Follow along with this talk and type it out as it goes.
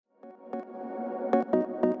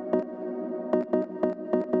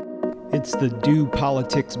It's the Do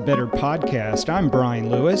Politics Better podcast. I'm Brian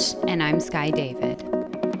Lewis. And I'm Sky David.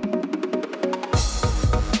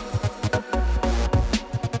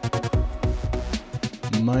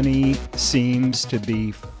 Money seems to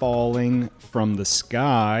be falling from the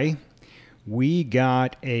sky. We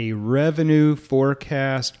got a revenue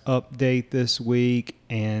forecast update this week,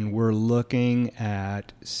 and we're looking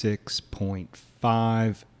at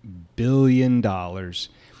 $6.5 billion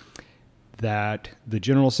that the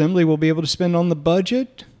General Assembly will be able to spend on the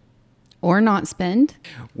budget. Or not spend.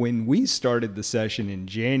 When we started the session in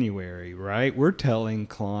January, right, we're telling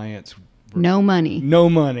clients no money. No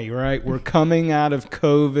money, right? We're coming out of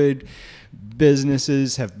COVID.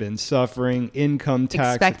 Businesses have been suffering. Income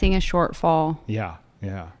tax. Expecting a shortfall. Yeah.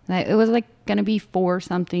 It was like going to be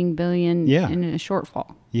 $4-something billion in a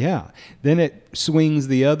shortfall. Yeah. Then it swings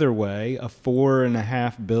the other way, a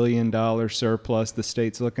 $4.5 billion surplus the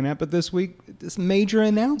state's looking at. But this week, this major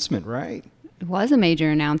announcement, right? It was a major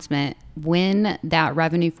announcement. When that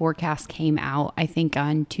revenue forecast came out, I think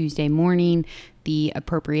on Tuesday morning, the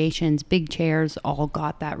appropriations big chairs all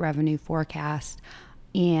got that revenue forecast.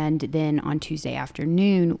 And then on Tuesday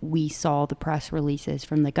afternoon, we saw the press releases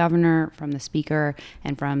from the governor, from the speaker,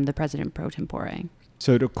 and from the president pro tempore.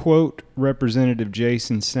 So to quote Representative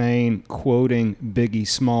Jason Saine, quoting Biggie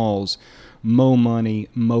Smalls, "Mo money,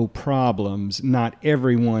 mo problems. Not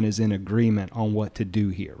everyone is in agreement on what to do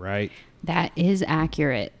here," right? That is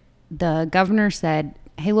accurate. The governor said,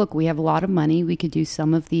 hey, look, we have a lot of money. We could do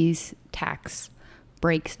some of these tax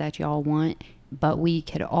breaks that y'all want, but we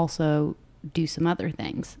could also do some other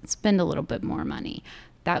things, spend a little bit more money.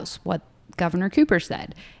 That's what Governor Cooper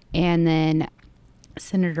said. And then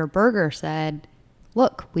Senator Berger said,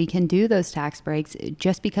 look, we can do those tax breaks.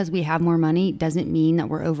 Just because we have more money doesn't mean that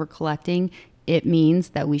we're over collecting. It means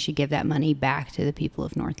that we should give that money back to the people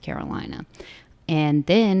of North Carolina. And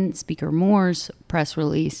then Speaker Moore's press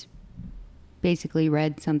release basically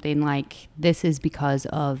read something like, this is because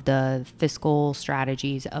of the fiscal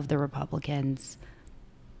strategies of the Republicans.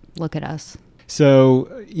 Look at us.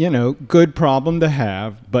 So, good problem to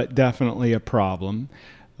have, but definitely a problem.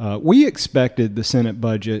 We expected the Senate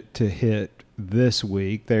budget to hit this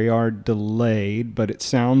week. They are delayed, but it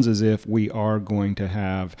sounds as if we are going to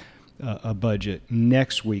have a budget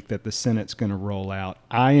next week that the Senate's going to roll out.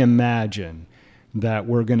 I imagine that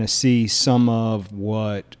we're going to see some of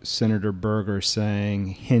what Senator Berger's saying,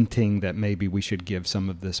 hinting that maybe we should give some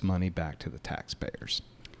of this money back to the taxpayers.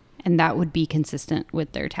 And that would be consistent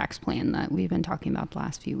with their tax plan that we've been talking about the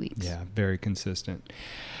last few weeks. Yeah, very consistent.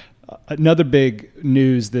 Another big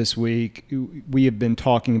news this week, we have been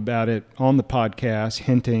talking about it on the podcast,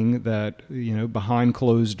 hinting that, behind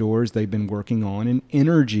closed doors, they've been working on an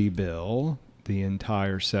energy bill the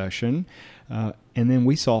entire session. And then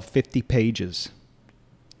we saw 50 pages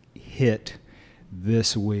hit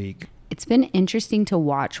this week. It's been interesting to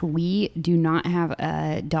watch. We do not have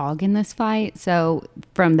a dog in this fight. So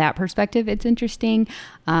from that perspective, it's interesting.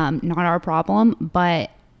 Not our problem,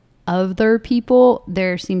 but other people,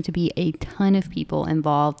 there seem to be a ton of people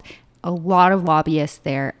involved. A lot of lobbyists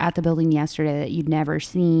there at the building yesterday that you'd never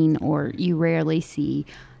seen or you rarely see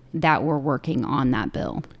that were working on that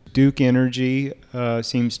bill. Duke Energy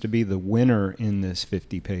seems to be the winner in this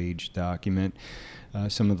 50-page document.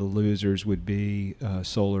 Some of the losers would be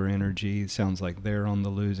Solar Energy. It sounds like they're on the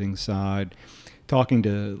losing side. Talking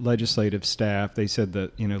to legislative staff, they said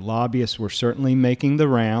that lobbyists were certainly making the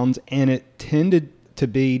rounds, and it tended to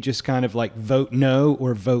be just kind of like vote no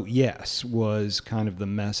or vote yes was kind of the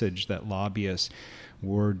message that lobbyists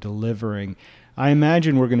were delivering. I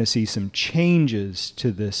imagine we're going to see some changes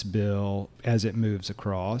to this bill as it moves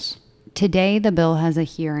across. Today, the bill has a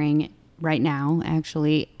hearing right now,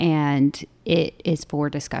 actually, and it is for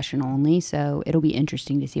discussion only. So it'll be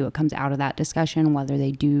interesting to see what comes out of that discussion, whether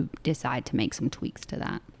they do decide to make some tweaks to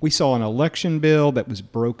that. We saw an election bill that was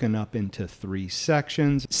broken up into 3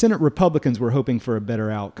 sections. Senate Republicans were hoping for a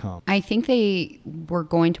better outcome. I think they were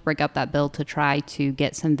going to break up that bill to try to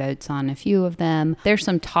get some votes on a few of them. There's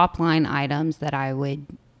some top line items that I would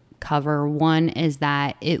cover. One is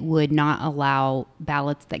that it would not allow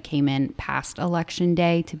ballots that came in past election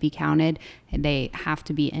day to be counted. They have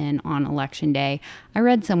to be in on election day. I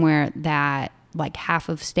read somewhere that like half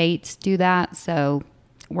of states do that. So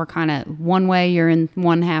we're kind of one way you're in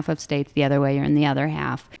one half of states, the other way you're in the other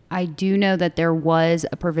half. I do know that there was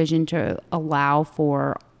a provision to allow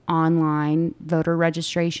for online voter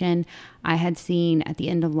registration. I had seen at the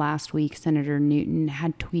end of last week, Senator Newton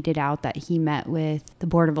had tweeted out that he met with the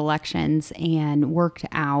Board of Elections and worked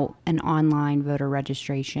out an online voter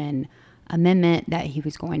registration amendment that he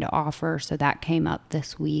was going to offer. So that came up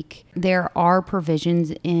this week. There are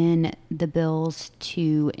provisions in the bills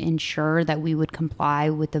to ensure that we would comply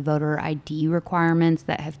with the voter ID requirements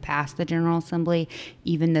that have passed the General Assembly,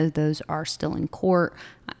 even though those are still in court.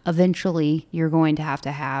 Eventually, you're going to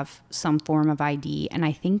have some form of ID. And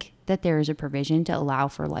I think that there is a provision to allow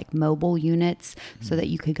for like mobile units so that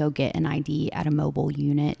you could go get an ID at a mobile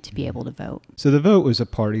unit to be able to vote. So the vote was a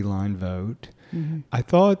party line vote. I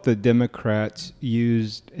thought the Democrats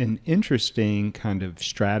used an interesting kind of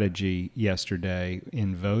strategy yesterday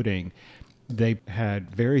in voting. They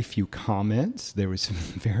had very few comments. There was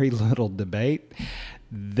very little debate.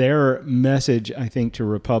 Their message, I think, to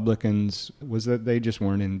Republicans was that they just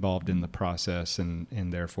weren't involved in the process and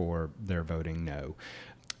therefore they're voting no.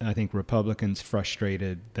 I think Republicans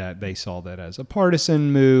frustrated that they saw that as a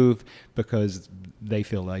partisan move because they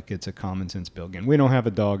feel like it's a common sense bill. Again, we don't have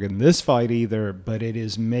a dog in this fight either, but it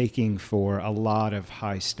is making for a lot of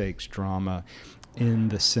high stakes drama in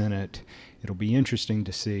the Senate. It'll be interesting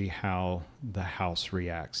to see how the House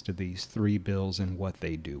reacts to these three bills and what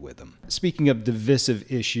they do with them. Speaking of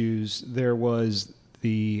divisive issues, there was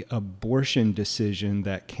the abortion decision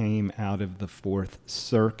that came out of the Fourth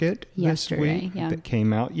Circuit this week. That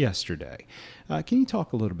came out yesterday. Can you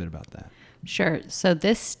talk a little bit about that? Sure. So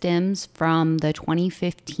this stems from the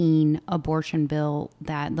 2015 abortion bill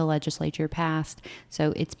that the legislature passed.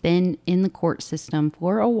 So it's been in the court system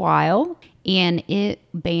for a while, and it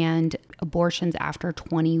banned abortions after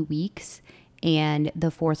 20 weeks. And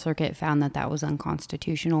the Fourth Circuit found that that was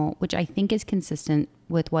unconstitutional, which I think is consistent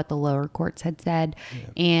with what the lower courts had said.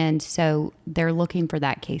 Yeah. And so they're looking for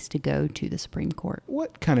that case to go to the Supreme Court.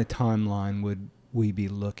 What kind of timeline would we be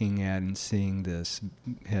looking at and seeing this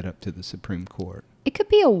head up to the Supreme Court? It could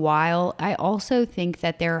be a while. I also think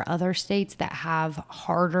that there are other states that have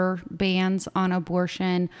harder bans on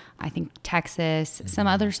abortion. I think Texas, some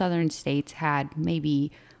other southern states had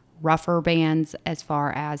maybe rougher bans as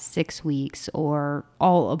far as 6 weeks or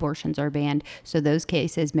all abortions are banned. So those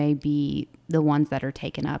cases may be the ones that are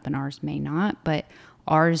taken up and ours may not, but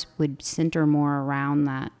ours would center more around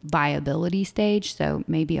that viability stage. So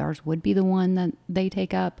maybe ours would be the one that they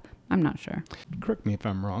take up. I'm not sure. Correct me if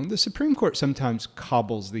I'm wrong. The Supreme Court sometimes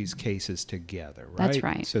cobbles these cases together, right? That's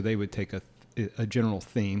right. So they would take a general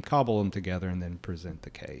theme, cobble them together, and then present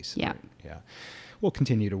the case. Yeah. Right? Yeah. We'll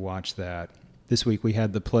continue to watch that. This week we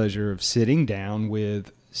had the pleasure of sitting down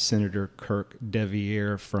with Senator Kirk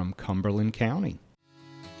Deviere from Cumberland County.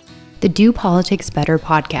 The Do Politics Better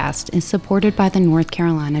podcast is supported by the North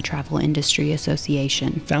Carolina Travel Industry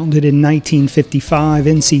Association. Founded in 1955,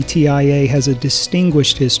 NCTIA has a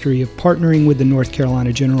distinguished history of partnering with the North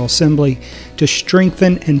Carolina General Assembly to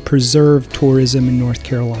strengthen and preserve tourism in North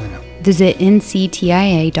Carolina. Visit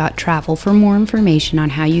nctia.travel for more information on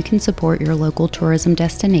how you can support your local tourism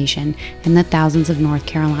destination and the thousands of North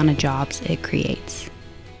Carolina jobs it creates.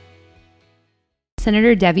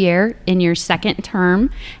 Senator Deviere, in your second term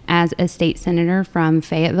as a state senator from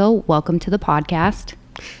Fayetteville, welcome to the podcast.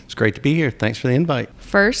 It's great to be here. Thanks for the invite.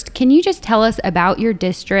 First, can you just tell us about your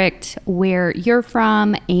district, where you're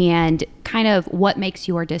from, and kind of what makes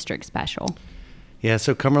your district special? Yeah,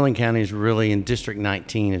 so Cumberland County is really, in District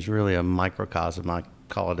 19, is really a microcosm, I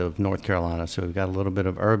call it, of North Carolina. So we've got a little bit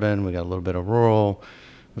of urban, we've got a little bit of rural,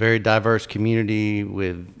 very diverse community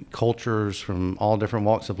with cultures from all different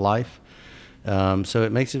walks of life. So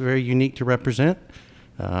it makes it very unique to represent.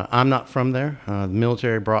 I'm not from there. The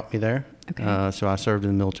military brought me there. Okay. So I served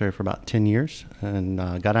in the military for about 10 years and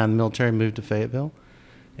got out of the military, moved to Fayetteville,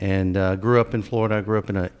 and grew up in Florida. I grew up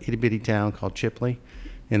in a itty-bitty town called Chipley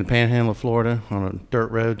in the panhandle of Florida on a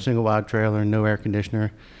dirt road, single-wide trailer, no air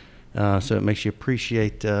conditioner. So it makes you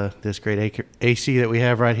appreciate this great AC that we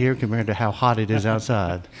have right here compared to how hot it is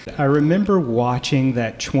outside. I remember watching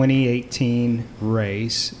that 2018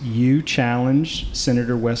 race. You challenged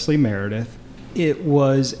Senator Wesley Meredith. It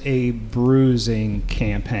was a bruising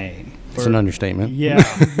campaign. It's an understatement.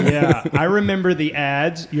 Yeah. I remember the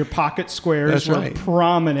ads. Your pocket squares were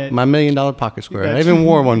prominent. My $1 million pocket square. I even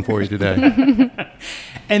wore one for you today.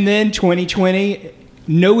 And then 2020,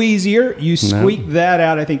 no easier. You squeaked that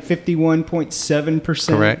out, I think 51.7%.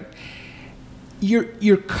 Correct.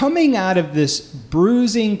 You're coming out of this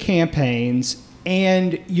bruising campaigns,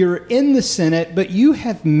 and you're in the Senate, but you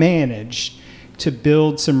have managed to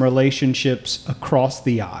build some relationships across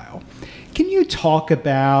the aisle. Can you talk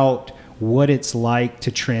about what it's like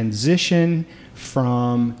to transition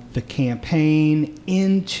from the campaign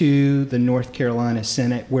into the North Carolina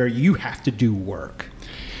Senate where you have to do work?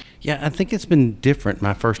 Yeah, I think it's been different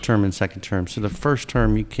my first term and second term. So the first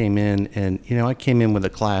term you came in, and I came in with a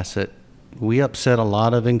class that we upset a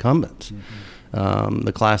lot of incumbents.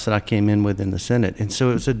 The class that I came in with in the Senate. And so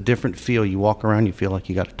it was a different feel. You walk around, you feel like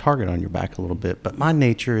you got a target on your back a little bit. But my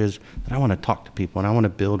nature is that I want to talk to people and I want to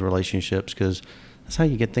build relationships, because that's how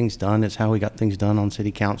you get things done. It's how we got things done on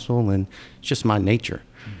city council, and it's just my nature.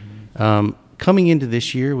 Coming into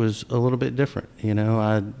this year was a little bit different. You know,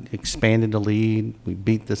 I expanded the lead. We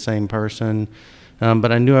beat the same person.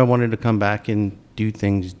 But I knew I wanted to come back and do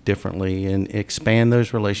things differently and expand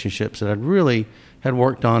those relationships that I'd really had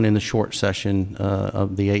worked on in the short session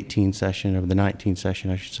of the 18 session, of the 19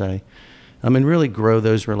 session, I should say, and really grow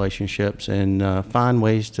those relationships and find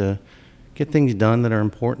ways to get things done that are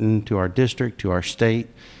important to our district, to our state,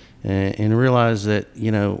 and realize that,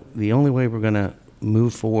 you know, the only way we're going to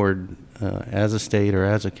move forward as a state or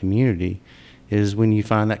as a community is when you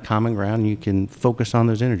find that common ground. You can focus on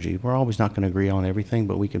those energies. We're always not going to agree on everything,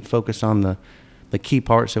 but we can focus on the key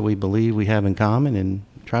parts that we believe we have in common and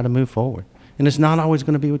try to move forward. And it's not always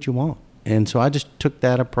going to be what you want. And so I just took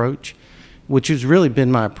that approach, which has really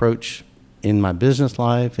been my approach in my business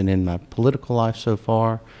life and in my political life so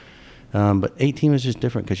far. But 18 was just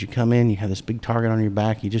different, because you come in, you have this big target on your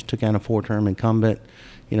back. You just took out a 4-term incumbent.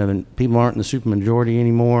 You know, then people aren't in the supermajority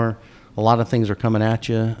anymore. A lot of things are coming at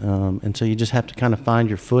you. And so you just have to kind of find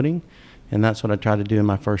your footing. And that's what I tried to do in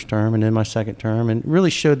my first term and in my second term, and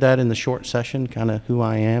really showed that in the short session, kind of who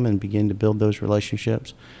I am, and begin to build those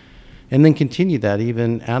relationships. And then continue that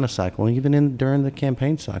even out of cycle, even during the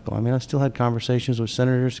campaign cycle. I mean, I still had conversations with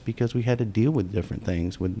senators because we had to deal with different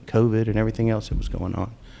things, with COVID and everything else that was going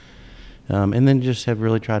on. And then just have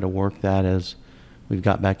really tried to work that as we've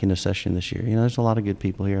got back into session this year. You know, there's a lot of good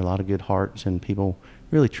people here, a lot of good hearts, and people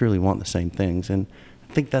really truly want the same things. And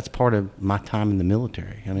I think that's part of my time in the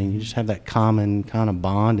military. I mean, you just have that common kind of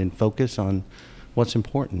bond and focus on what's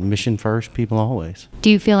important. Mission first, people always. Do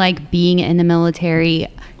you feel like being in the military,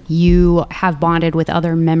 you have bonded with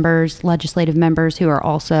other members, legislative members, who are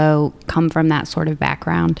also come from that sort of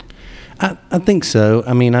background? I think so.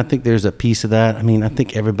 I mean, I think there's a piece of that. I mean, I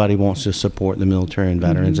think everybody wants to support the military and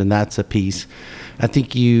veterans, and that's a piece. I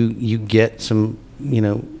think you get some, you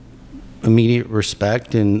know, immediate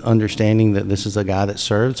respect and understanding that this is a guy that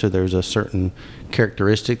served, so there's a certain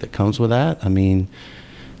characteristic that comes with that. I mean,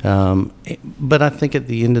 but I think at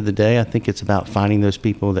the end of the day, I think it's about finding those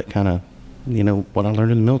people that kind of, you know, what I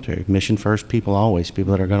learned in the military, mission first, people always,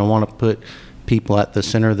 people that are going to want to put people at the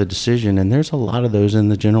center of the decision. And there's a lot of those in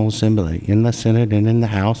the General Assembly, in the Senate and in the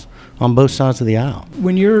House, on both sides of the aisle.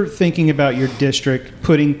 When you're thinking about your district,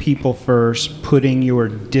 putting people first, putting your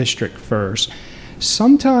district first,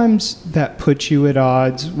 sometimes that puts you at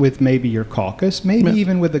odds with maybe your caucus, maybe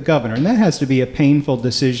even with the governor. And that has to be a painful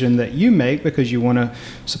decision that you make, because you want to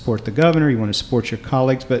support the governor, you want to support your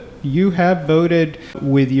colleagues, but you have voted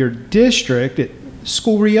with your district.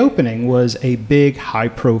 School reopening was a big,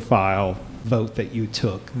 high-profile vote that you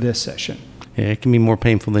took this session. Yeah, it can be more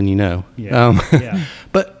painful than you know. Yeah.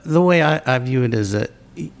 But the way I view it is that,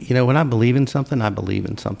 you know, when I believe in something, I believe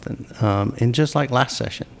in something. And just like last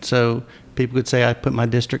session. So people could say I put my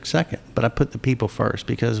district second, but I put the people first,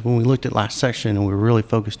 because when we looked at last session and we were really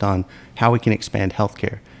focused on how we can expand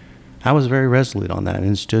healthcare, I was very resolute on that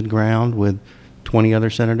and stood ground with 20 other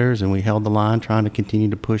senators, and we held the line trying to continue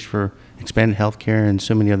to push for expanded healthcare and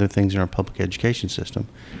so many other things in our public education system.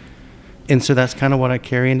 And so that's kind of what I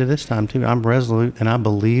carry into this time too. I'm resolute, and I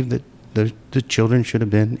believe that the children should have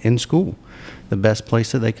been in school. The best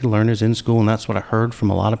place that they could learn is in school, and that's what I heard from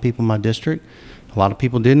a lot of people in my district. A lot of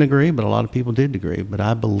people didn't agree, but a lot of people did agree. But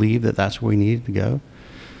I believe that that's where we needed to go.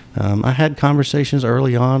 I had conversations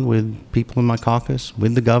early on with people in my caucus,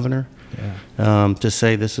 with the governor, to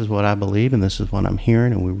say this is what I believe and this is what I'm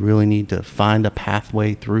hearing, and we really need to find a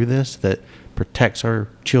pathway through this that protects our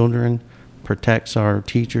children, protects our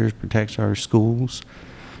teachers, protects our schools.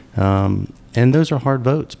 And those are hard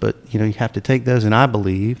votes, but you know, you have to take those. And I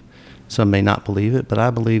believe, some may not believe it, but I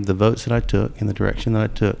believe the votes that I took and the direction that I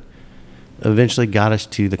took eventually got us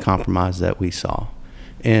to the compromise that we saw.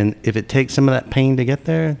 And if it takes some of that pain to get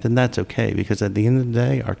there, then that's okay, because at the end of the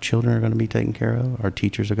day, our children are going to be taken care of, our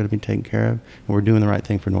teachers are going to be taken care of, and we're doing the right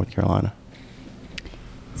thing for North Carolina.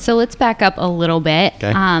 So let's back up a little bit.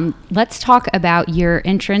 Okay. Let's talk about your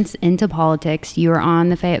entrance into politics. You were on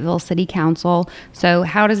the Fayetteville City Council. So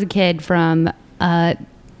how does a kid from a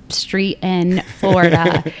street in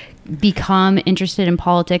Florida become interested in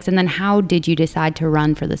politics? And then how did you decide to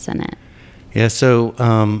run for the Senate? Yeah, so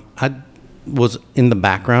I was in the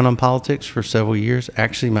background on politics for several years.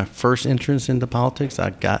 Actually, my first entrance into politics, I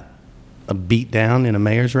got a beat down in a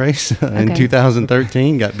mayor's race in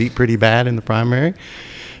 2013, got beat pretty bad in the primary.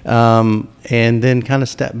 And then kind of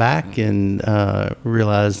stepped back and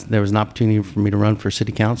realized there was an opportunity for me to run for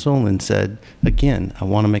city council, and said, again, I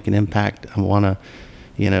want to make an impact. I want to,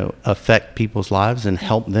 affect people's lives and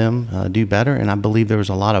help them do better. And I believe there was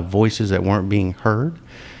a lot of voices that weren't being heard.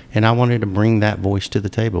 And I wanted to bring that voice to the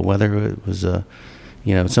table, whether it was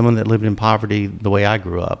someone that lived in poverty the way I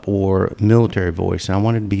grew up, or military voice. And I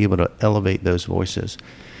wanted to be able to elevate those voices.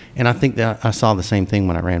 And I think that I saw the same thing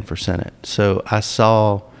when I ran for Senate. So I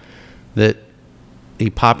saw that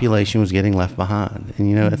the population was getting left behind.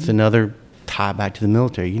 And, it's another tie back to the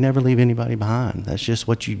military. You never leave anybody behind. That's just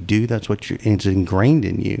what you do. That's it's ingrained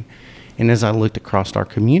in you. And as I looked across our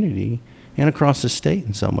community and across the state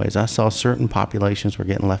in some ways, I saw certain populations were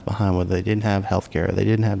getting left behind, whether they didn't have health care, or they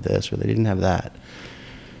didn't have this, or they didn't have that.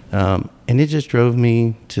 And it just drove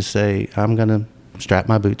me to say, I'm going to strap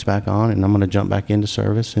my boots back on, and I'm going to jump back into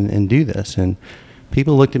service and do this. And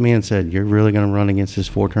people looked at me and said, you're really going to run against this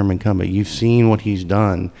 4-term incumbent? You've seen what he's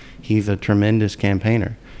done. He's a tremendous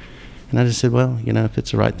campaigner. And I just said, well, if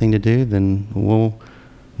it's the right thing to do, then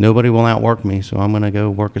nobody will outwork me. So I'm going to go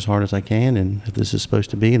work as hard as I can. And if this is supposed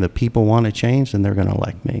to be, the people want to change, then they're going to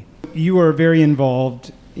elect me. You are very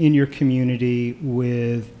involved in your community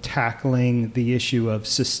with tackling the issue of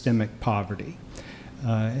systemic poverty.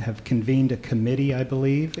 Have convened a committee, I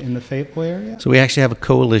believe, in the Fayetteville area? So we actually have a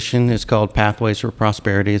coalition. It's called Pathways for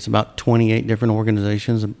Prosperity. It's about 28 different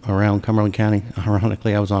organizations around Cumberland County.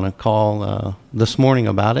 Ironically, I was on a call this morning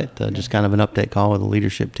about it, just kind of an update call with the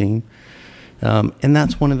leadership team. And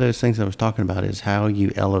that's one of those things I was talking about, is how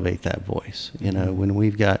you elevate that voice. When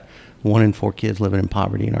we've got 1 in 4 kids living in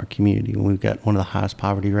poverty in our community, when we've got one of the highest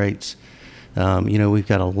poverty rates, we've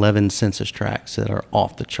got 11 census tracts that are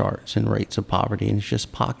off the charts in rates of poverty, and it's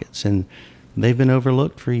just pockets, and they've been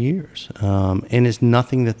overlooked for years. And it's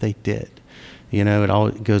nothing that they did.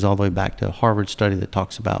 It goes all the way back to a Harvard study that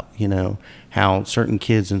talks about, how certain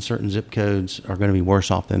kids in certain zip codes are going to be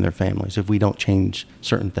worse off than their families if we don't change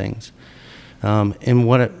certain things. And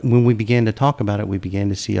when we began to talk about it, we began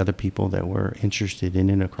to see other people that were interested in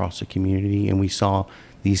it across the community, and we saw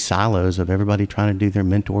these silos of everybody trying to do their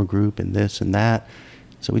mentor group and this and that.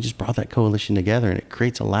 So we just brought that coalition together, and it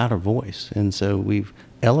creates a louder voice. And so we've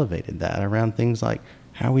elevated that around things like,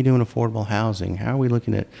 how are we doing affordable housing? How are we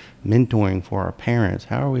looking at mentoring for our parents?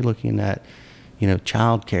 How are we looking at,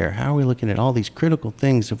 child care? How are we looking at all these critical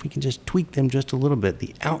things? If we can just tweak them just a little bit,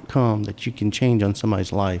 the outcome that you can change on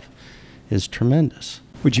somebody's life is tremendous.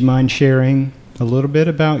 Would you mind sharing a little bit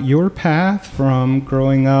about your path from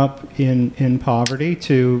growing up in poverty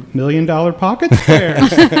to $1 million pocket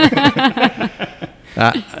squares?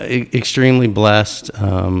 Extremely blessed.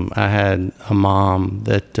 I had a mom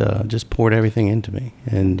that just poured everything into me,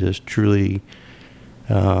 and just truly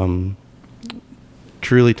taught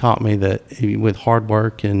me that with hard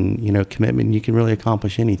work and commitment, you can really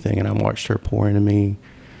accomplish anything. And I watched her pour into me.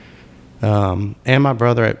 And my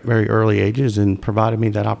brother at very early ages, and provided me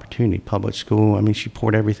that opportunity. Public school, she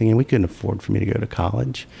poured everything in. We couldn't afford for me to go to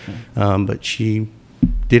college, but she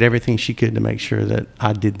did everything she could to make sure that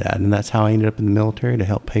I did that, and that's how I ended up in the military, to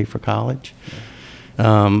help pay for college.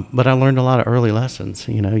 But I learned a lot of early lessons.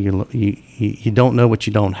 You don't know what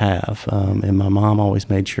you don't have, and my mom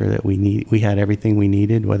always made sure that we had everything we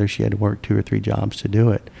needed, whether she had to work 2 or 3 jobs to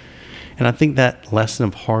do it. And I think that lesson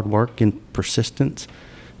of hard work and persistence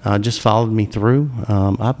just followed me through.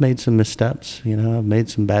 I've made some missteps, I've made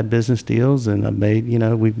some bad business deals, and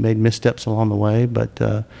we've made missteps along the way, but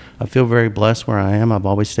I feel very blessed where I am. I've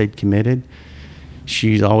always stayed committed.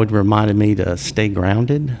 She's always reminded me to stay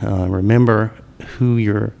grounded, remember who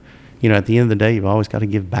you're, at the end of the day, you've always got to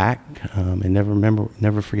give back, and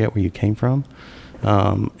never forget where you came from.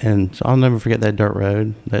 And so I'll never forget that dirt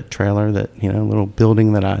road, that trailer, that, little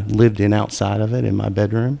building that I lived in outside of it in my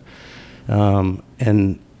bedroom.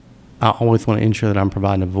 And I always want to ensure that I'm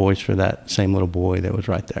providing a voice for that same little boy that was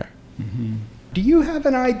right there. Mm-hmm. Do you have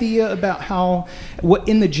an idea about how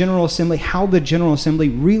the General Assembly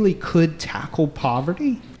really could tackle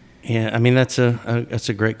poverty? Yeah, that's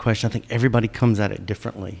a great question. I think everybody comes at it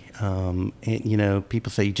differently.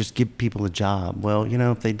 People say you just give people a job. Well,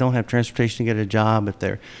 if they don't have transportation to get a job, if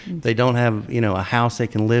they don't have a house they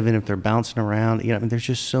can live in, if they're bouncing around, there's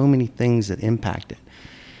just so many things that impact it.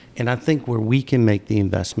 And I think where we can make the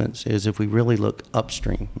investments is if we really look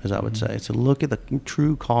upstream, as I would say. So look at the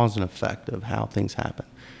true cause and effect of how things happen.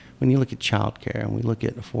 When you look at childcare, and we look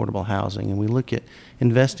at affordable housing, and we look at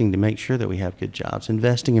investing to make sure that we have good jobs,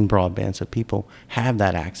 investing in broadband so people have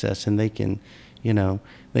that access, and they can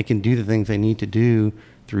do the things they need to do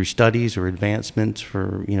through studies or advancements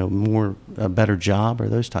for, a better job or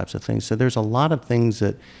those types of things. So there's a lot of things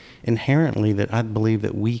that inherently that I believe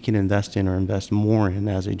that we can invest in or invest more in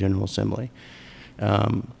as a General Assembly.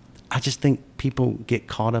 I just think people get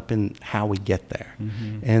caught up in how we get there,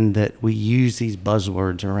 and that we use these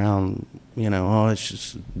buzzwords around, it's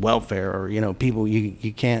just welfare, or, people,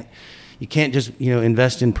 you can't just,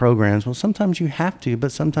 invest in programs. Well, sometimes you have to,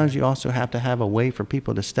 but sometimes you also have to have a way for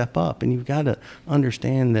people to step up, and you've got to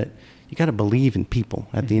understand that you got to believe in people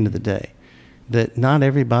at the end of the day. That not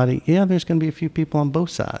everybody, there's going to be a few people on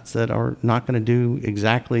both sides that are not going to do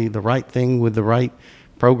exactly the right thing with the right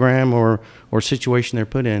program or situation they're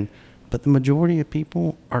put in. But the majority of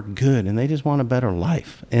people are good, and they just want a better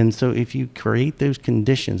life. And so if you create those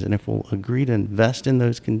conditions, and if we'll agree to invest in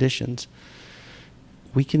those conditions,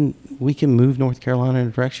 we can move North Carolina in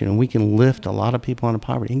a direction, and we can lift a lot of people out of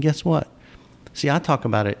poverty. And guess what? See, I talk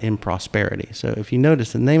about it in prosperity. So if you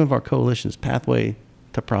notice, the name of our coalition is Pathway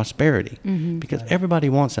to Prosperity, because everybody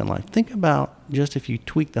wants that in life. Think about just if you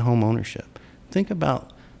tweak the home ownership. Think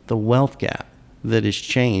about the wealth gap that is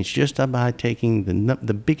changed just by taking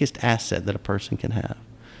the biggest asset that a person can have.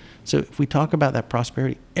 So if we talk about that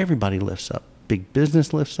prosperity, everybody lifts up. Big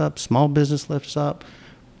business lifts up, small business lifts up.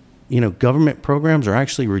 Government programs are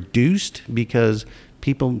actually reduced because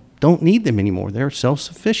people don't need them anymore. They're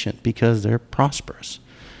self-sufficient because they're prosperous.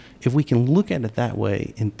 If we can look at it that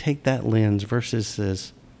way and take that lens versus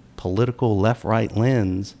this political left-right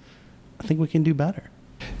lens, I think we can do better.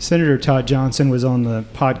 Senator Todd Johnson was on the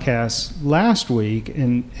podcast last week,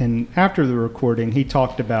 and after the recording, he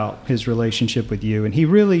talked about his relationship with you, and he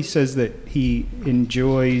really says that he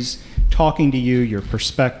enjoys talking to you, your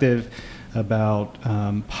perspective about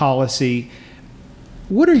policy.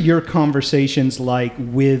 What are your conversations like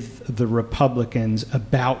with the Republicans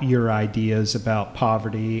about your ideas about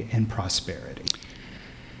poverty and prosperity?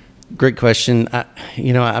 Great question.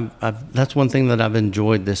 That's one thing that I've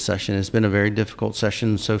enjoyed this session. It's been a very difficult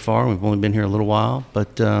session so far. We've only been here a little while,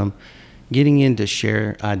 but getting in to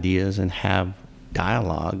share ideas and have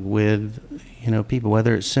dialogue with, people,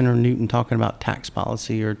 whether it's Senator Newton talking about tax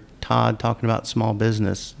policy, or Todd talking about small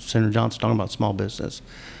business, Senator Johnson talking about small business,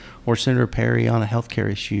 or Senator Perry on a healthcare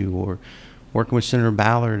issue, or working with Senator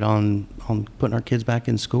Ballard on putting our kids back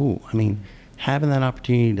in school. I mean, having that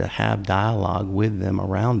opportunity to have dialogue with them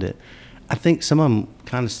around it. I think some of them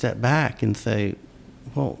kind of step back and say,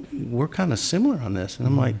 well, we're kind of similar on this. And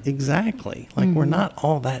I'm like, exactly. Like, we're not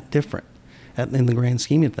all that different in the grand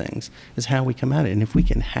scheme of things, is how we come at it. And if we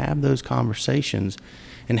can have those conversations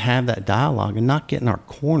and have that dialogue and not get in our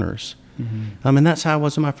corners. And that's how I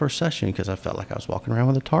was in my first session, because I felt like I was walking around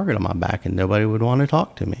with a target on my back and nobody would want to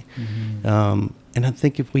talk to me. And I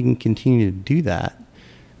think if we can continue to do that,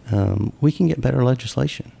 we can get better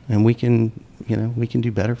legislation, and we can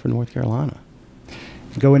do better for North Carolina.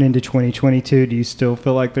 Going into 2022, do you still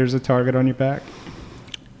feel like there's a target on your back?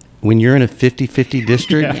 When you're in a 50-50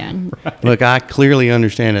 district, Right. Look, I clearly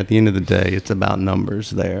understand at the end of the day, it's about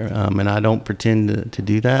numbers there. And I don't pretend to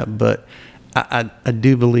do that, but I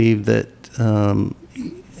do believe that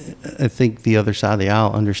I think the other side of the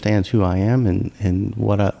aisle understands who I am and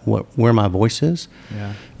where my voice is.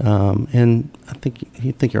 Yeah. And I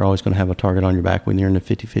think you're always going to have a target on your back when you're in a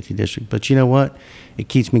 50-50 district. But you know what? It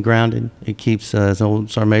keeps me grounded. It keeps, as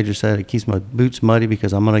old Sergeant Major said, it keeps my boots muddy,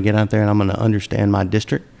 because I'm going to get out there and I'm going to understand my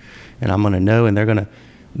district, and I'm going to know, and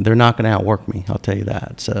they're not going to outwork me. I'll tell you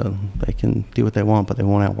that. So they can do what they want, but they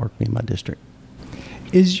won't outwork me in my district.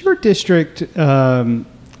 Is your district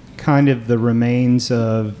kind of the remains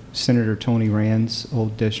of Senator Tony Rand's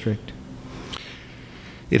old district?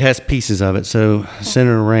 It has pieces of it. So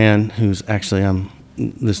Senator Rand, who's actually,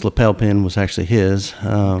 this lapel pin was actually his.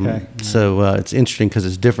 Okay. So it's interesting because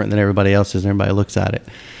it's different than everybody else's, and everybody looks at it.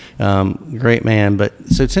 Great man. But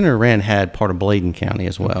so Senator Rand had part of Bladen County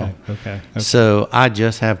as well. Okay. So I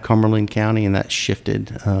just have Cumberland County, and that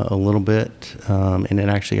shifted a little bit, and it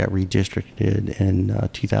actually got redistricted in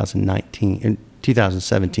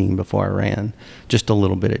 2017 before I ran. Just a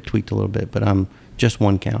little bit. It tweaked a little bit, but I'm just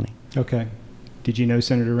one county. Okay. Did you know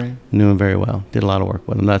Senator Rand? Knew him very well. Did a lot of work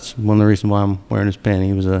with him. That's one of the reasons why I'm wearing his pin.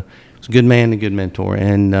 He was a good man and a good mentor.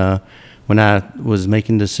 And when I was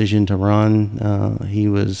making the decision to run, he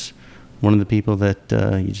was one of the people that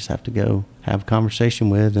you just have to go have a conversation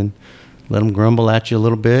with and let him grumble at you a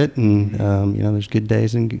little bit. And, there's good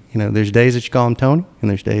days, and, there's days that you call him Tony, and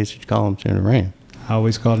there's days that you call him Senator Rand. I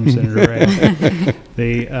always called him Senator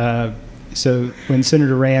Rand. So when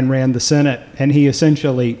Senator Rand ran the Senate, and he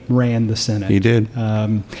essentially ran the Senate. He did.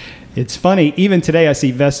 It's funny, even today I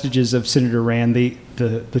see vestiges of Senator Rand,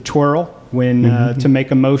 the twirl when to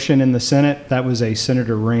make a motion in the Senate. That was a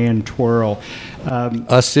Senator Rand twirl.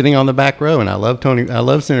 Us sitting on the back row, and I love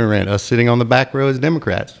Senator Rand. Us sitting on the back row as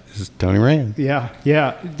Democrats. This is Tony Rand. Yeah.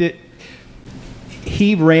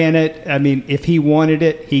 He ran it. I mean, if he wanted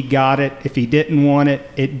it, he got it. If he didn't want it,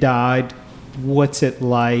 it died. What's it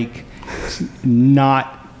like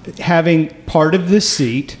not having part of the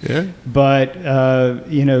seat, but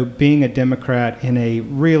being a Democrat in a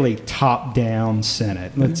really top-down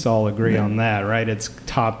Senate? Let's all agree on that, right? It's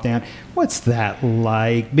top-down. What's that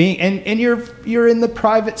like? Being and you're in the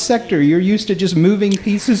private sector. You're used to just moving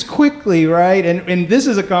pieces quickly, right? And this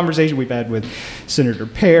is a conversation we've had with Senator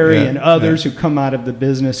Perry and others who come out of the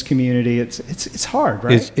business community. It's hard,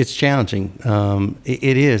 right? It's challenging.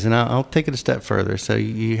 It is, and I'll take it a step further. So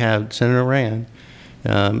you have Senator Rand.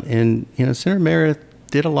 And Senator Meredith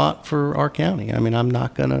did a lot for our county. I mean, I'm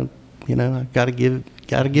not gonna, I gotta give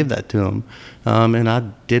that to him. And I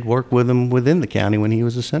did work with him within the county when he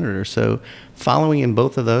was a senator. So following in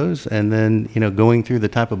both of those, and then going through the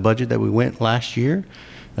type of budget that we went last year,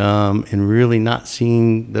 and really not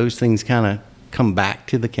seeing those things kind of come back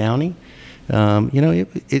to the county.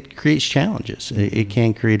 It creates challenges. It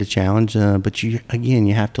can create a challenge, but you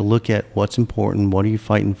have to look at what's important, what are you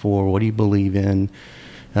fighting for, what do you believe in,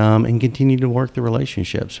 and continue to work the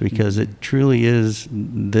relationships, because it truly is,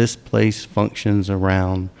 this place functions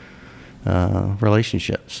around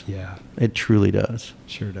relationships. Yeah. It truly does.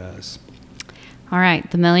 Sure does. All right,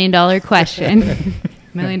 the $1 million question.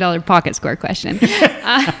 $1 million pocket square question.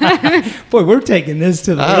 Boy, we're taking this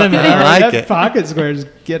to the limit. I like that it. Pocket square is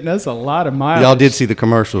getting us a lot of miles. Y'all did see the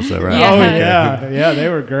commercials, though, right? Yeah. Oh, yeah, they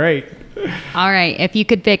were great. All right, if you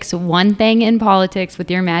could fix one thing in politics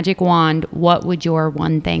with your magic wand, what would your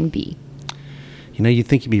one thing be? You'd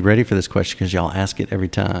think you'd be ready for this question because y'all ask it every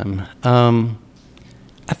time.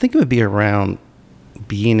 I think it would be around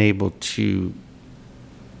being able to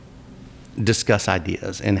discuss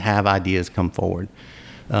ideas and have ideas come forward.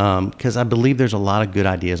 Because I believe there's a lot of good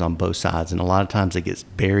ideas on both sides, and a lot of times it gets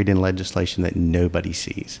buried in legislation that nobody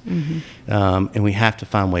sees. And we have to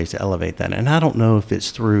find ways to elevate that. And I don't know if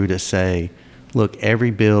it's through to say, look,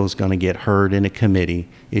 every bill is going to get heard in a committee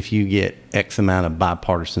if you get X amount of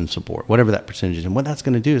bipartisan support, whatever that percentage is. And what that's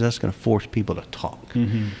going to do is that's going to force people to talk.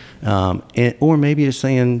 Or maybe it's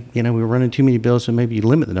saying, we're running too many bills, so maybe you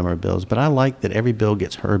limit the number of bills. But I like that every bill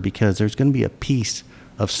gets heard, because there's going to be a piece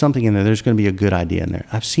of something in there. There's going to be a good idea in there.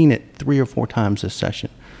 I've seen it 3 or 4 times this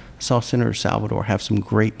session. I saw Senator Salvador have some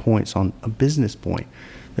great points on a business point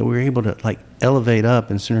that we were able to elevate up,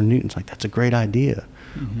 and Senator Newton's like, that's a great idea.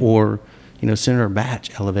 Or, Senator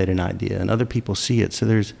Batch elevated an idea, and other people see it. So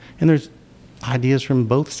there's ideas from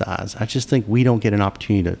both sides. I just think we don't get an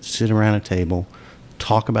opportunity to sit around a table,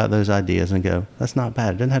 talk about those ideas, and go, that's not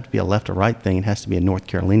bad. It doesn't have to be a left or right thing. It has to be a North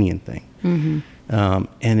Carolinian thing.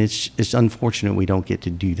 And it's unfortunate we don't get to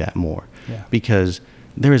do that more, because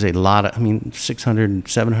there is a lot of, 600,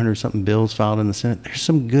 700 something bills filed in the Senate. There's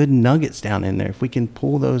some good nuggets down in there. If we can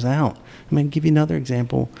pull those out. Give you another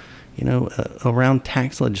example, around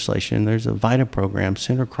tax legislation, there's a VITA program.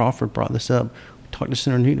 Senator Crawford brought this up. We talked to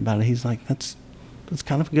Senator Newton about it. He's like, that's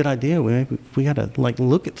kind of a good idea. We got to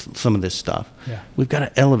look at some of this stuff. We've got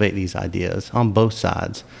to elevate these ideas on both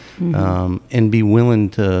sides, and be willing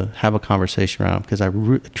to have a conversation around them, because I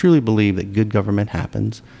truly believe that good government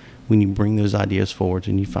happens when you bring those ideas forward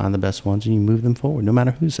and you find the best ones and you move them forward, no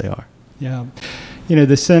matter whose they are. Yeah.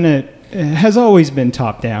 The Senate has always been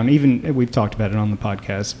top down. Even we've talked about it on the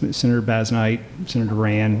podcast. Senator Basnight, Senator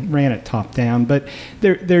Rand ran it top down, but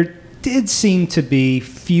there did seem to be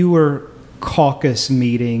fewer caucus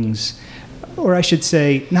meetings, or I should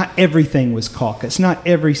say, not everything was caucus, not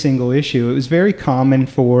every single issue. It was very common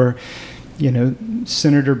for,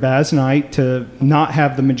 Senator Basnight to not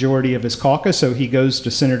have the majority of his caucus, so he goes to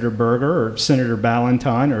Senator Berger or Senator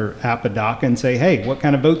Ballantyne or Apodaca and say, hey, what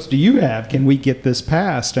kind of votes do you have? Can we get this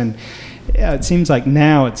passed? And it seems like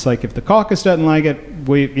now it's like, if the caucus doesn't like it,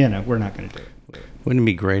 we're not going to do it. Wouldn't it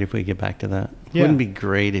be great if we get back to that? Yeah. Wouldn't it be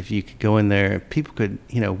great if you could go in there, people could,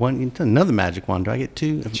 another magic wand, do I get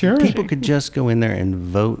 2? Sure. People could just go in there and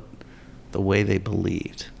vote the way they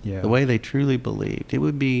believed, Yeah. the way they truly believed.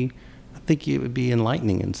 I think it would be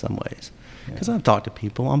enlightening in some ways. Because I've talked to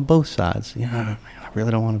people on both sides. I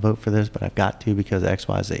really don't want to vote for this, but I've got to because X,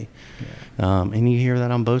 Y, Z. And you hear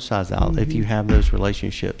that on both sides out. If you have those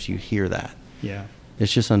relationships, you hear that. Yeah.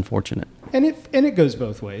 It's just unfortunate. And it goes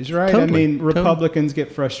both ways, right? Totally. I mean, Republicans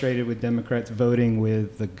get frustrated with Democrats voting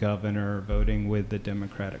with the governor, voting with the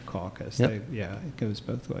Democratic caucus. Yep. It goes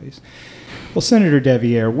both ways. Well, Senator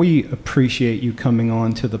deViere, we appreciate you coming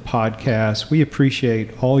on to the podcast. We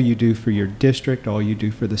appreciate all you do for your district, all you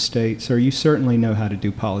do for the state. Sir, you certainly know how to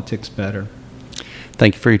do politics better.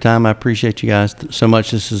 Thank you for your time. I appreciate you guys so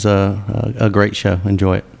much. This is a great show.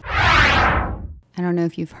 Enjoy it. I don't know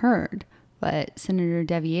if you've heard, but Senator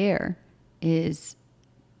deViere is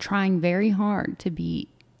trying very hard to beat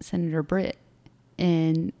Senator Britt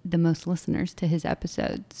in the most listeners to his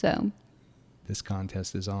episode. So This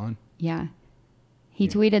contest is on. yeah, he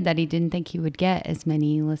tweeted that he didn't think he would get as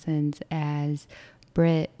many listens as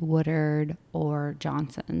Britt, Woodard, or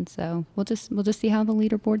Johnson. So we'll just see how the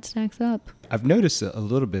leaderboard stacks up. I've noticed a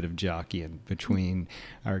little bit of jockeying between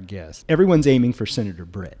our guests. Everyone's aiming for Senator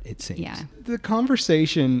Britt, it seems. Yeah. The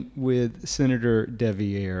conversation with Senator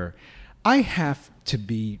deViere, I have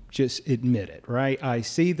to just admit it, right? I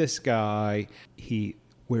see this guy, he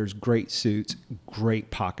wears great suits, great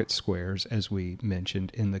pocket squares, as we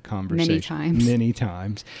mentioned in the conversation. Many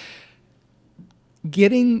times.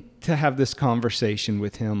 Getting to have this conversation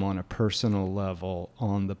with him on a personal level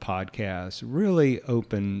on the podcast really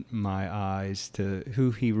opened my eyes to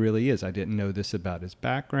who he really is. I didn't know this about his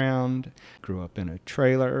background, grew up in a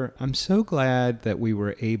trailer. I'm so glad that we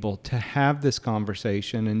were able to have this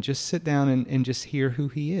conversation and just sit down and just hear who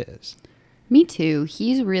he is. Me too.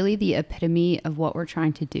 He's really the epitome of what we're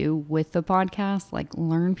trying to do with the podcast, like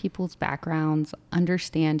learn people's backgrounds,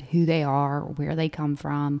 understand who they are, where they come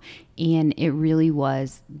from. And it really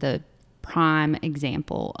was the prime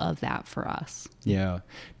example of that for us. Yeah.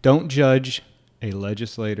 Don't judge a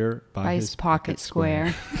legislator by his pocket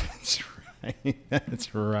square. That's right.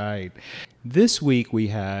 That's right. This week we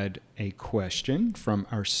had a question from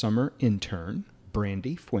our summer intern,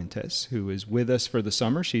 Brandy Fuentes, who is with us for the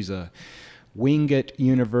summer. She's a Wingate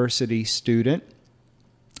University student,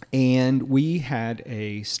 and we had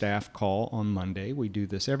a staff call on Monday. We do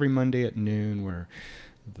this every Monday at noon where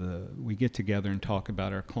we get together and talk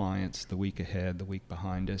about our clients the week ahead, the week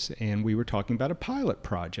behind us, and we were talking about a pilot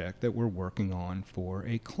project that we're working on for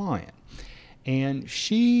a client. And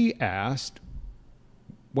she asked,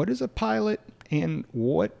 what is a pilot and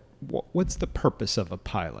what's the purpose of a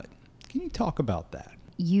pilot? Can you talk about that?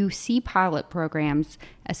 You see pilot programs,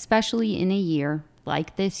 especially in a year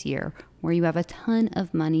like this year, where you have a ton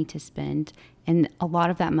of money to spend, and a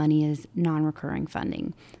lot of that money is non-recurring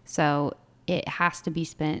funding. So it has to be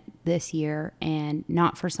spent this year and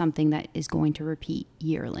not for something that is going to repeat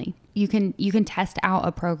yearly. You can test out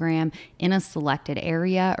a program in a selected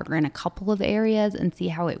area or in a couple of areas and see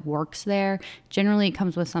how it works there. Generally, it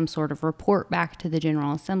comes with some sort of report back to the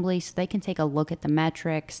General Assembly so they can take a look at the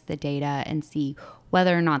metrics, the data, and see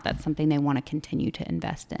whether or not that's something they want to continue to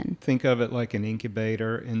invest in. Think of it like an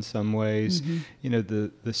incubator in some ways. Mm-hmm. You know,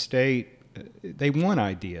 the state, they want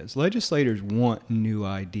ideas. Legislators want new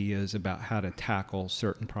ideas about how to tackle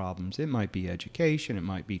certain problems. It might be education, it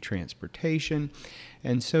might be transportation.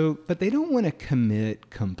 And so, but they don't want to commit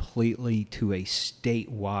completely to a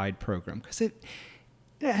statewide program because it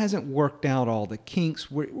hasn't worked out all the kinks.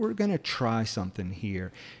 We're going to try something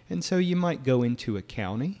here. And so you might go into a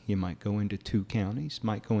county, you might go into 2 counties,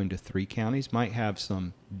 might go into 3 counties, might have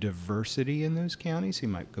some diversity in those counties. You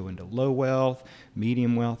might go into low wealth,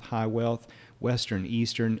 medium wealth, high wealth, western,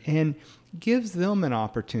 eastern, and gives them an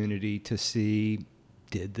opportunity to see,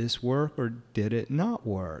 did this work or did it not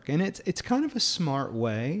work? And it's kind of a smart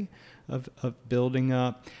way of building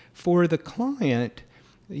up. For the client,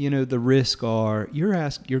 you know, the risk are you're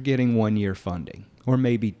getting 1-year funding or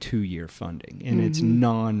maybe 2-year funding, and it's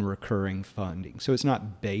non-recurring funding. So it's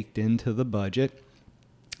not baked into the budget.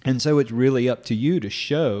 And so it's really up to you to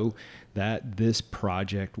show that this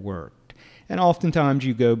project worked. And oftentimes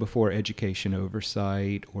you go before education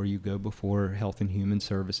oversight or you go before Health and Human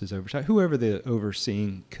Services oversight, whoever the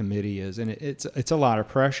overseeing committee is. And it's a lot of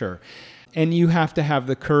pressure. And you have to have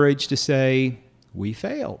the courage to say, we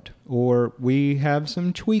failed, or we have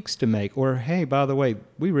some tweaks to make, or, hey, by the way,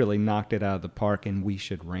 we really knocked it out of the park and we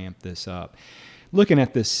should ramp this up. Looking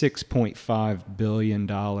at this $6.5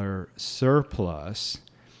 billion surplus,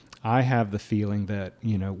 I have the feeling that,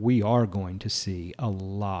 you know, we are going to see a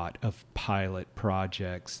lot of pilot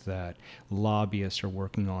projects that lobbyists are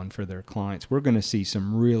working on for their clients. We're going to see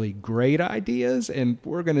some really great ideas, and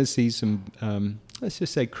we're going to see some, let's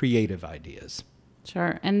just say, creative ideas.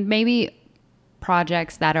 Sure. And maybe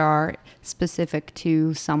projects that are specific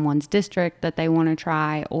to someone's district that they want to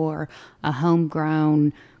try, or a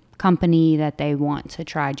homegrown company that they want to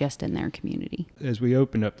try just in their community. As we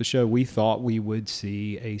opened up the show, we thought we would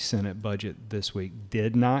see a Senate budget this week.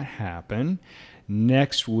 Did not happen.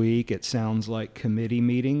 Next week, it sounds like committee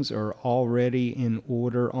meetings are already in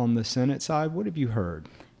order on the Senate side. What have you heard?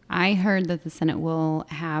 I heard that the Senate will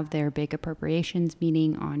have their big appropriations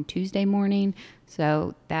meeting on Tuesday morning,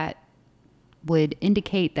 so that would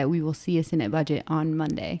indicate that we will see a Senate budget on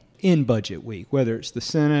Monday. In budget week, whether it's the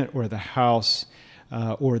Senate or the House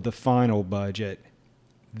or the final budget,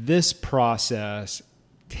 this process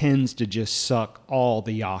tends to just suck all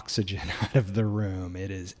the oxygen out of the room. It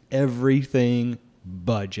is everything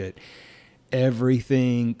budget.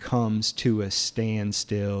 Everything comes to a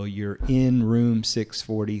standstill. You're in room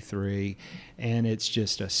 643, and it's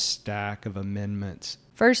just a stack of amendments.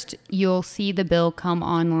 First, you'll see the bill come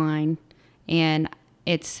online, and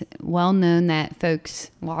it's well known that folks,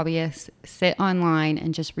 lobbyists, sit online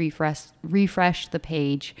and just refresh the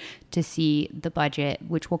page to see the budget,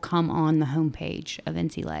 which will come on the homepage of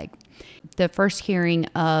NCLEG. The first hearing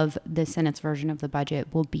of the Senate's version of the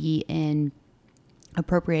budget will be in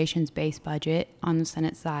appropriations-based budget on the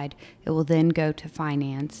Senate side. It will then go to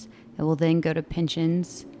finance. It will then go to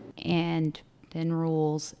pensions, and then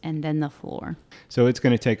rules, and then the floor. So it's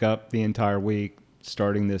going to take up the entire week.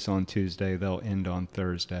 Starting this on Tuesday, they'll end on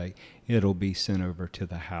Thursday. It'll be sent over to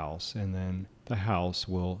the House, and then the House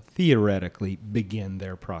will theoretically begin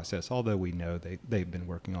their process, although we know they've been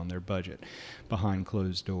working on their budget behind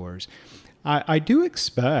closed doors. I do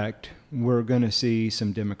expect we're going to see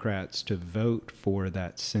some Democrats to vote for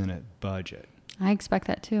that Senate budget. I expect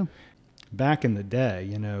that too. Back in the day,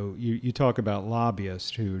 you talk about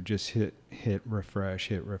lobbyists who just hit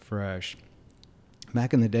refresh.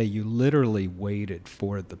 Back in the day, you literally waited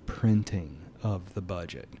for the printing of the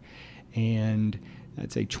budget. And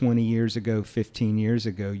I'd say 20 years ago, 15 years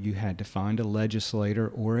ago, you had to find a legislator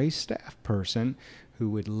or a staff person who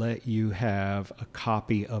would let you have a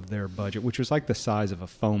copy of their budget, which was like the size of a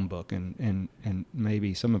phone book. And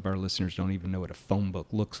maybe some of our listeners don't even know what a phone book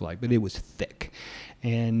looks like, but it was thick.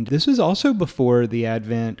 And this was also before the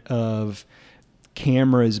advent of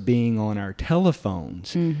cameras being on our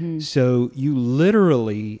telephones. Mm-hmm. So you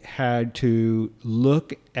literally had to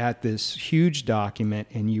look at this huge document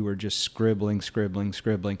and you were just scribbling.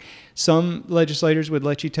 Some legislators would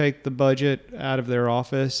let you take the budget out of their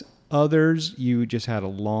office. Others, you just had a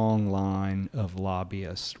long line of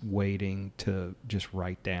lobbyists waiting to just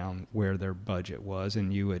write down where their budget was.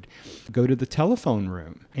 And you would go to the telephone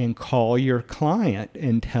room and call your client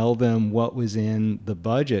and tell them what was in the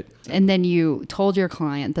budget. And then you told your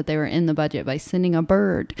client that they were in the budget by sending a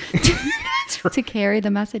bird to carry the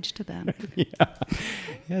message to them. Yeah,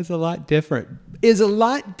 it's a lot different.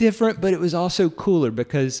 But it was also cooler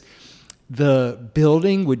because the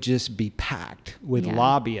building would just be packed with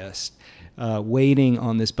lobbyists waiting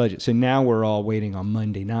on this budget. So now we're all waiting on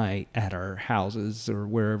Monday night at our houses or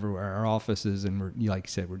wherever our offices, and we're, like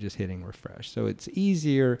you said, we're just hitting refresh. So it's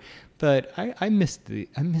easier, but I miss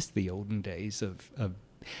the olden days of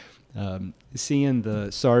seeing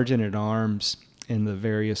the sergeant at arms and the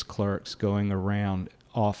various clerks going around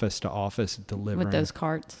office to office delivering with those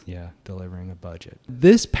carts. Yeah, delivering a budget.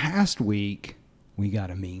 This past week, we got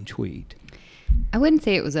a mean tweet. I wouldn't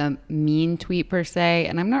say it was a mean tweet per se,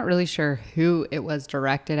 and I'm not really sure who it was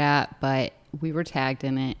directed at, but we were tagged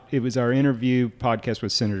in it. It was our interview podcast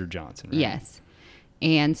with Senator Johnson, right? Yes.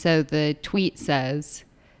 And so the tweet says,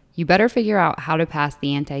 "You better figure out how to pass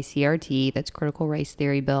the anti-CRT, that's critical race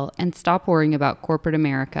theory bill, and stop worrying about corporate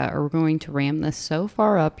America, or we're going to ram this so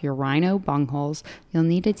far up your rhino bungholes, you'll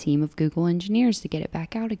need a team of Google engineers to get it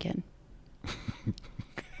back out again."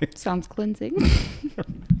 Sounds cleansing.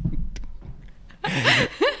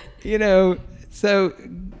 So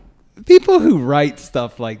people who write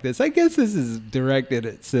stuff like this, I guess this is directed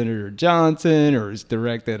at Senator Johnson or is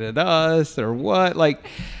directed at us or what? Like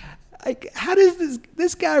how does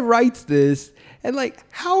this guy writes this, and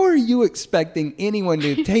how are you expecting anyone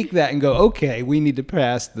to take that and go, okay, we need to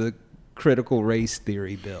pass the critical race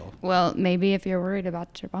theory bill? Well, maybe if you're worried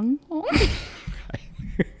about your bunghole.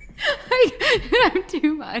 I have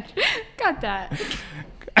too much. Got that.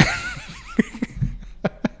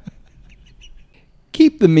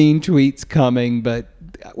 Keep the mean tweets coming, but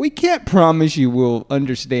we can't promise you we'll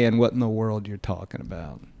understand what in the world you're talking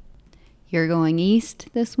about. You're going east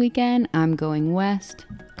this weekend. I'm going west,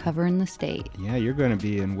 covering the state. Yeah, you're going to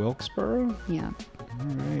be in Wilkesboro? Yeah. All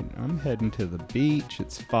right. I'm heading to the beach.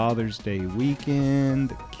 It's Father's Day weekend.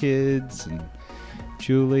 The kids and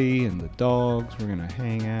Julie and the dogs, we're going to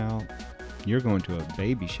hang out. You're going to a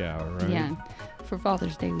baby shower, right? Yeah. For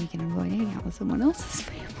Father's Day weekend, I'm going to hang out with someone else's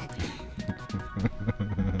family.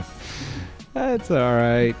 That's all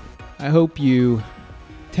right. I hope you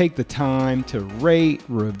take the time to rate,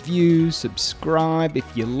 review, subscribe. If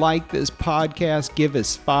you like this podcast, give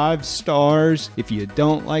us 5 stars. If you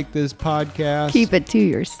don't like this podcast, Keep it to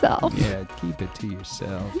yourself. Yeah, keep it to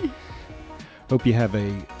yourself. Hope you have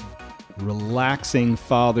a relaxing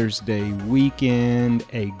Father's Day weekend,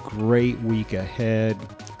 a great week ahead.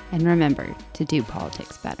 And remember to do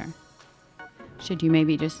politics better. Should you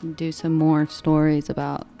maybe just do some more stories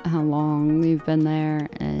about how long you've been there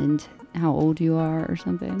and how old you are or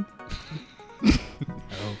something?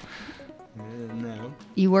 No.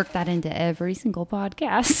 You work that into every single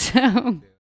podcast. So.